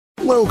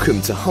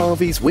Welcome to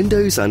Harveys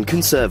Windows and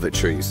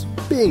Conservatories.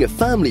 Being a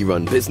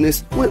family-run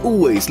business, we're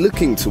always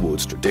looking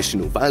towards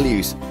traditional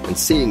values and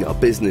seeing our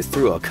business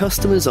through our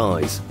customers'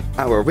 eyes.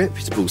 Our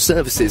reputable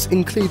services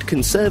include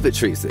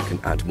conservatories that can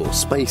add more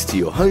space to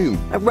your home,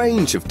 a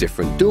range of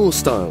different door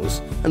styles,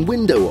 and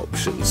window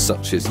options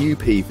such as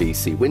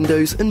UPVC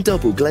windows and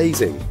double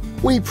glazing.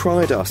 We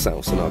pride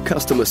ourselves on our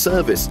customer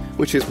service,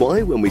 which is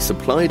why when we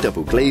supply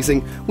double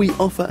glazing, we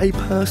offer a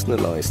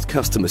personalised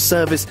customer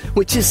service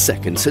which is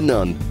second to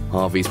none.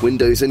 Harveys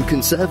Windows and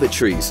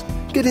Conservatories.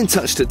 Get in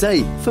touch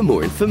today for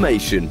more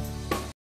information.